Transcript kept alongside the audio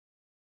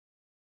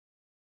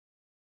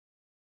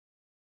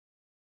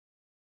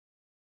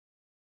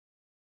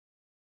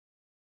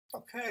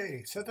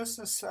Okay, so this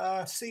is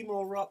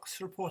Seymour Rocks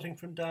reporting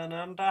from Down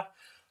Under.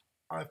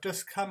 I've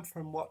just come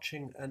from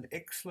watching an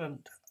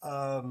excellent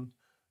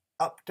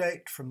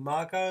update from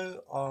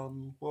Margo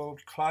on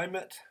world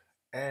climate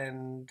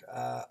and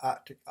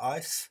Arctic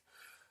ice.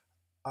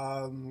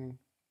 Um,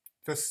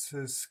 this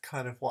is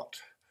kind of what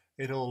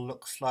it all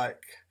looks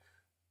like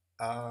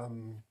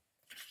um,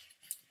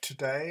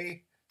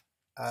 today,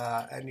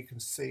 and you can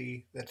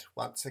see that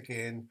once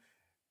again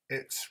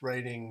it's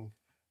raining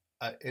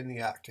in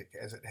the Arctic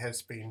as it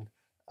has been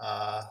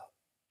uh,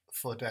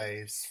 for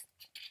days.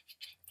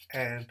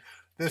 And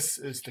this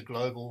is the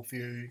global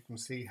view. You can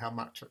see how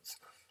much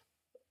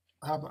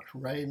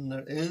rain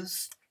there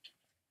is.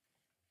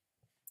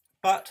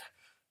 But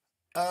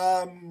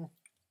on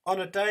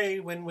a day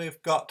when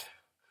we've got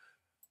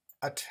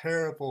a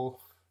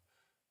terrible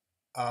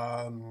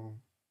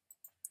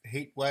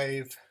heat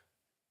wave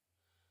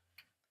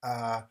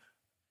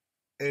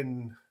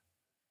in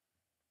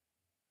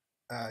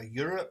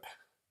Europe,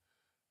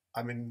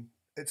 I mean,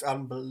 it's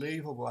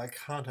unbelievable. I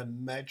can't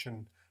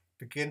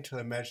begin to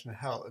imagine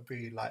how it would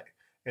be like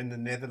in the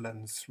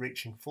Netherlands,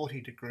 reaching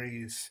 40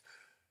 degrees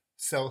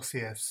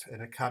Celsius in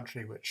a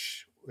country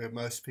where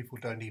most people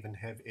don't even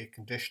have air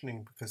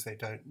conditioning because they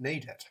don't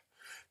need it.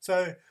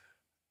 So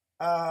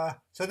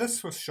so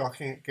this was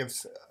shocking. It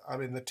gives, I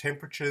mean, the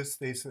temperatures,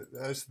 those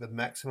are the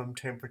maximum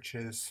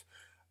temperatures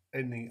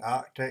in the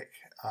Arctic.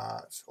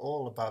 It's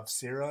all above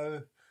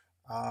zero,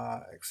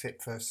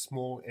 except for a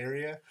small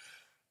area.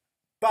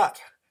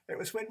 But it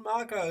was when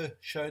Margo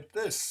showed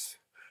this.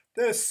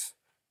 This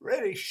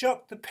really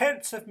shocked the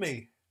pants of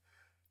me.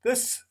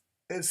 This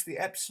is the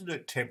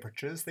absolute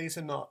temperatures. These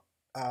are not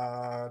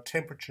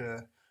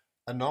temperature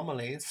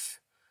anomalies.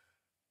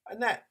 And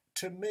that,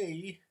 to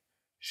me,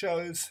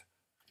 shows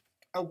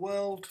a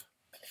world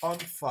on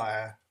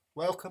fire.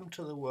 Welcome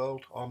to the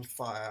world on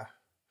fire.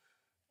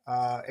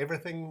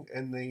 Everything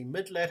in the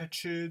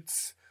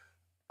mid-latitudes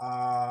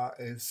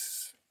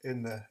is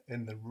in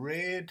the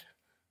red.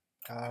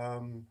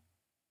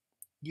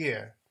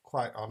 Yeah,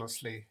 quite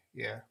honestly,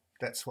 yeah,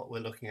 that's what we're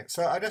looking at.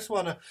 So I just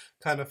want to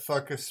kind of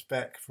focus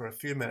back for a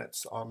few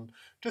minutes on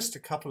just a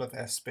couple of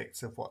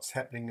aspects of what's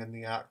happening in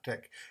the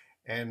Arctic,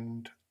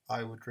 and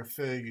I would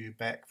refer you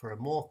back for a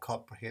more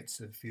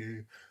comprehensive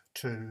view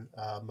to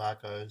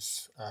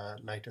Margo's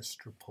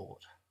latest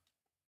report.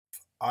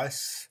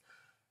 Ice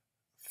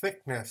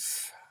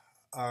thickness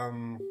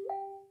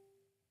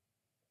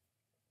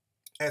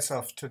as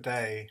of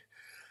today.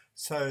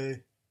 So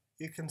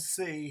you can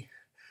see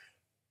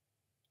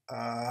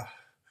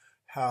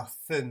how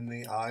thin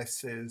the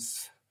ice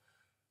is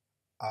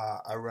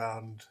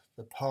around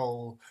the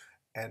pole,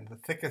 and the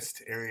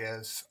thickest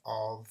areas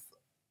of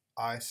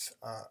ice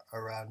are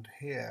around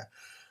here.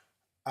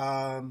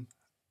 But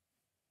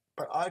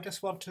I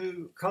just want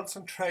to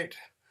concentrate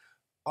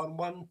on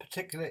one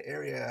particular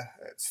area.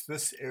 It's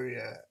this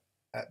area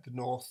at the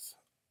north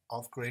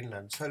of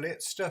Greenland. So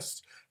let's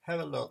just have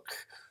a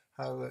look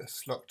how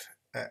this looked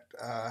at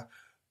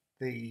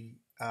the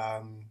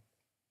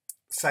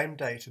same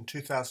date in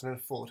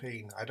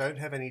 2014. I don't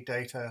have any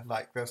data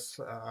like this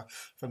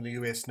from the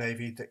US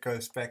Navy that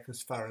goes back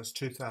as far as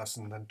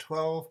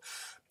 2012,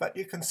 but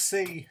you can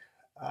see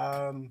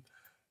kind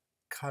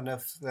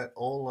of that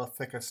all the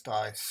thickest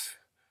ice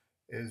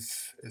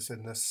is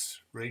in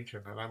this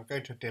region, and I'm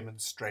going to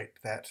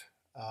demonstrate that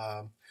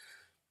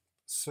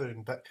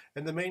soon. But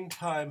in the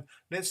meantime,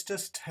 let's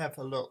just have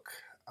a look,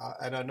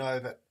 and I know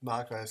that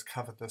Margo has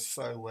covered this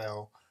so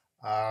well.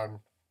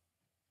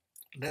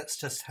 Let's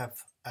just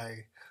have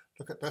a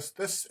look at this.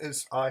 This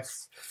is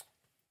ice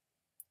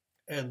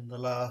in the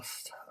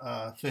last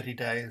 30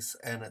 days,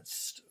 and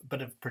it's a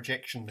bit of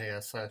projection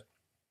there. So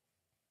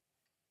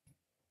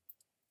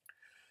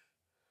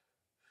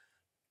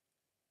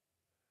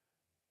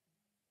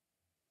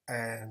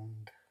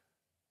and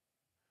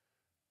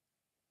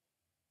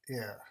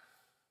yeah,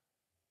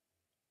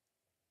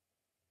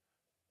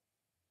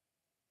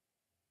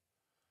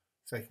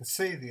 so you can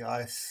see the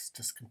ice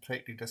just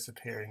completely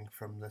disappearing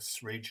from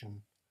this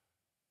region.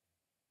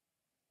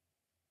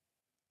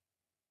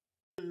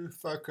 To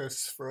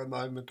focus for a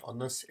moment on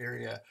this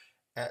area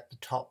at the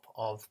top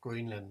of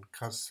Greenland,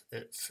 because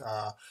it's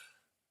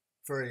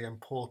very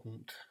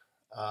important.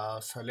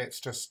 So let's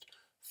just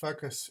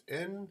focus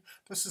in.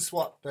 This is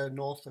what the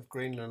north of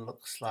Greenland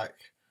looks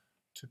like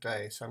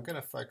today. So I'm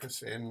going to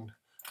focus in.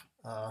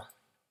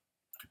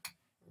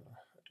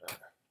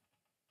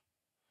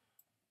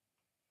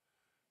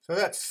 So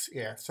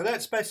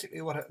that's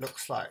basically what it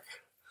looks like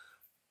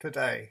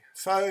today.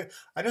 So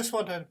I just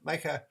want to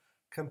make a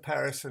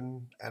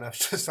comparison, and I've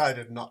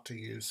decided not to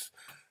use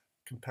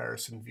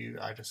comparison view.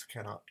 I just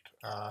cannot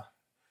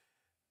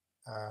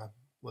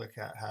work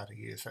out how to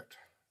use it.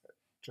 It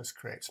just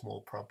creates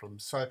more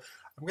problems. So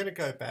I'm going to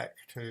go back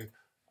to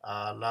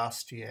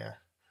last year.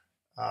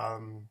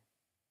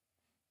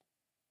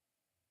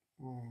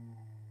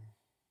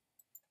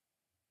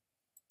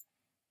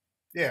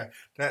 Yeah,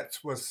 that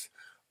was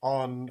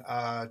on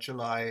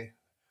July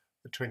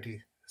the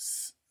 27th,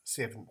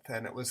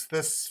 and it was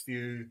this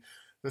view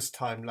this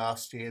time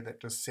last year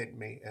that just sent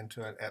me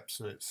into an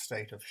absolute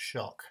state of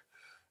shock.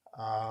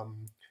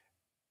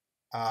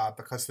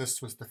 Because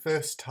this was the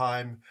first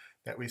time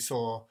that we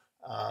saw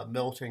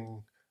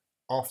melting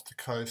off the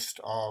coast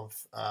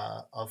of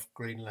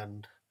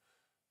Greenland.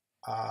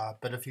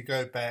 But if you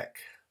go back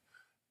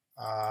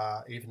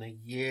even a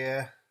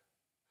year,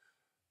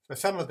 so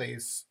some of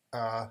these,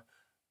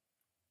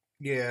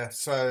 yeah,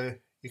 so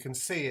you can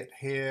see it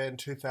here in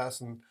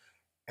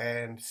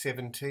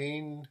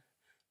 2017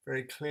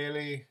 very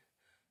clearly.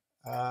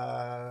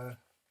 Yeah,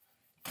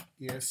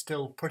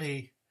 still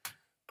pretty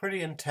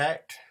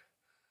intact.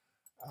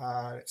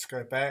 Let's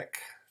go back.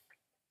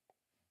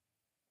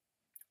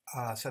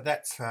 So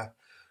let's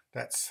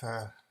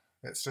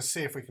just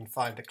see if we can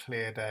find a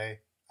clear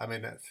day. I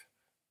mean,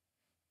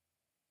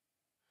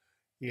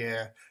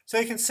 yeah. So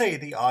you can see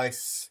the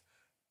ice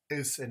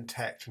is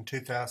intact in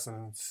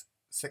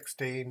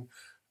 2016,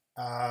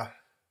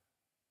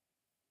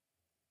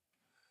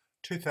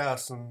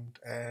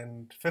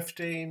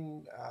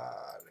 2015.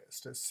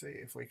 Let's just see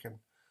if we can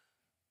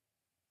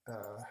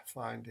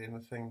find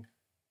anything.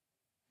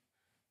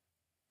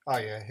 Oh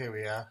yeah, here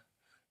we are.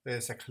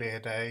 There's a clear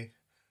day.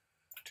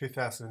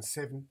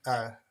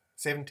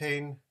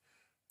 2017,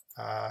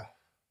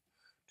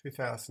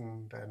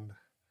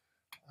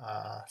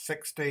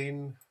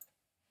 2016.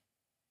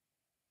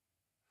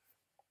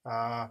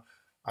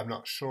 I'm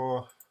not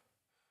sure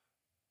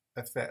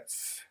if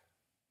that's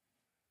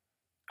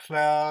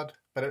cloud,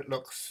 but it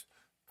looks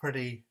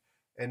pretty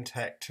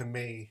intact to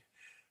me.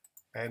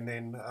 And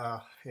then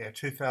yeah,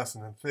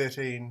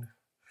 2013.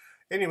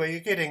 Anyway, you're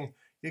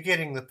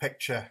getting the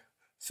picture.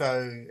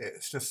 So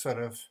it's just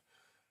sort of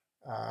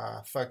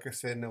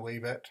focus in a wee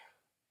bit.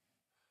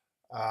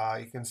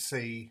 You can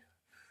see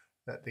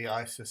that the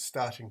ice is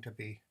starting to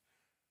be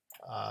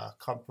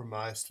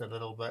compromised a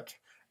little bit.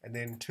 And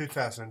then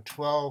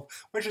 2012,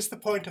 which is the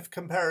point of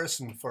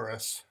comparison for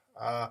us.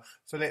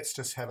 So let's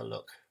just have a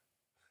look.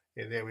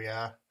 Yeah, there we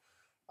are.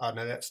 Oh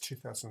no, that's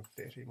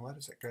 2013. Why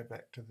does it go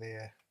back to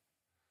there?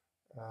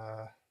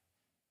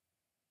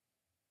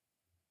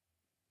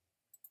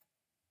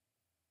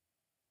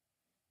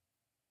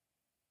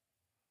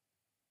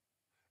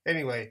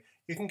 Anyway,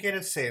 you can get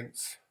a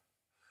sense.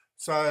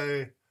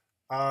 So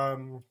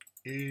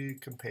you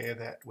compare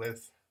that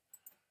with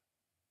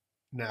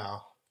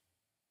now.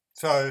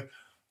 So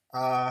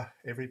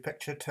every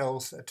picture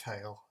tells a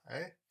tale,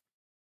 eh?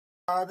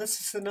 This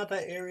is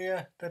another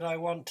area that I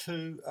want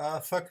to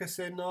focus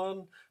in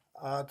on.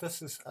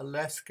 This is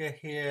Alaska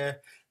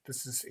here.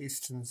 This is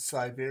Eastern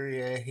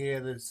Siberia here.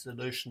 There's the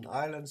Aleutian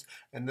Islands,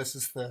 and this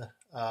is the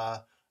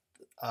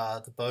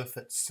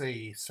Beaufort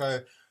Sea. So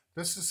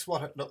this is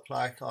what it looked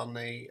like on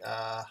the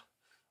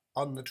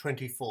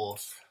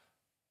 24th.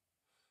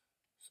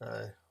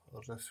 So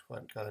we'll just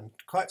won't go in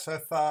quite so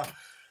far.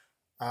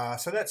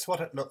 So that's what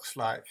it looks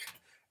like.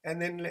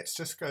 And then let's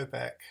just go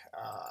back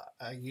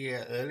a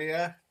year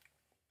earlier.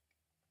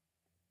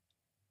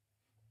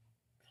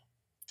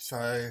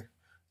 So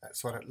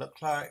that's what it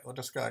looked like. We'll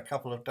just go a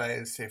couple of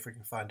days, see if we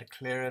can find a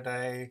clearer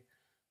day.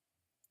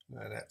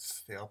 No,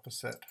 that's the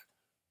opposite.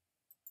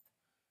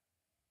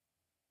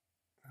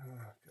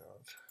 Oh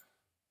God,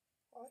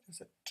 why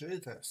does it do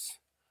this?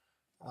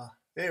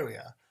 There we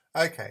are.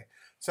 Okay,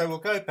 so we'll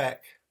go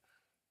back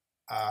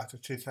to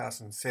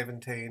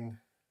 2017.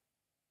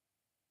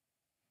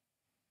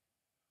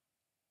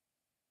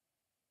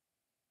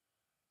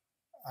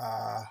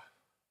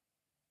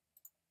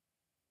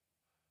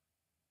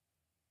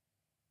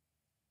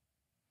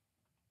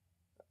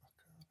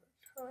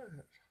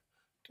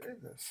 Do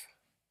this.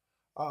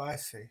 Oh, I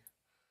see.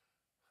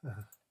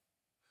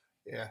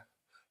 Yeah.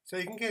 So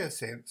you can get a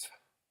sense.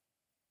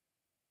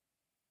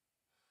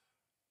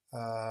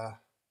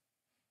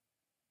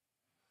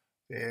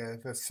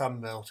 There's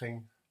some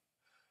melting.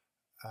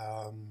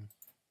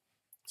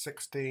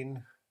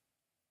 16.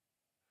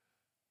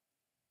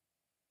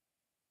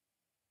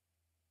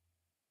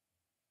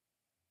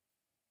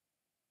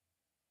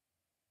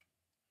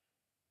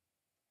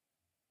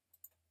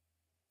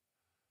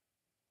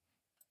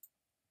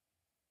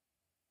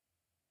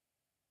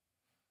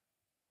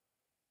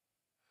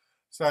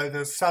 So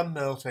there's some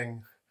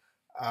melting,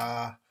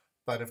 but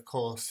of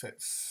course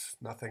it's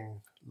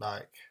nothing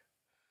like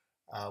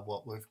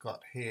what we've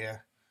got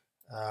here.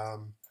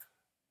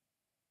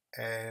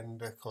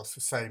 And of course the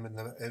same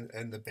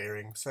in the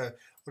bearing. So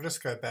we'll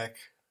just go back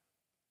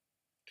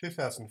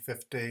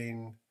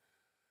 2015.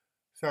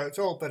 So it's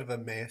all a bit of a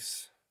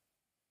mess.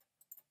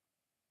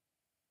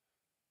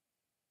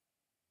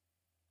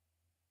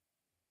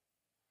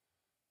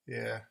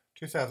 Yeah,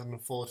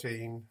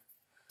 2014.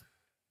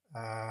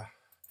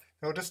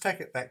 We'll just take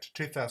it back to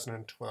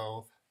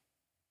 2012.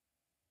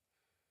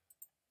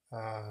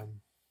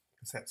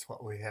 Because that's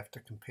what we have to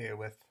compare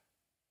with.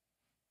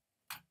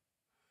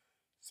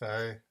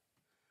 So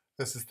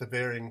this is the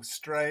Bering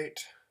Strait.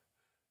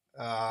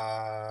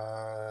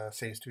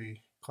 Seems to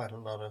be quite a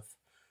lot of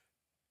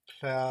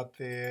cloud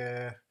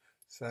there.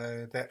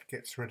 So that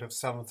gets rid of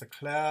some of the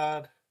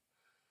cloud.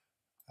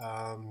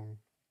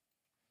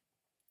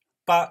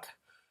 But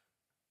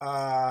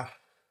Let's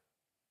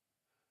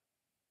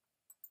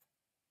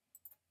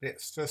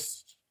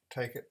just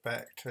take it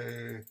back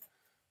to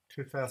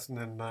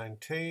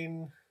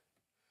 2019.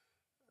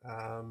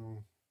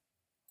 And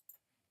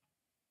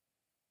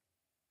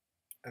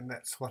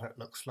that's what it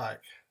looks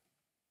like.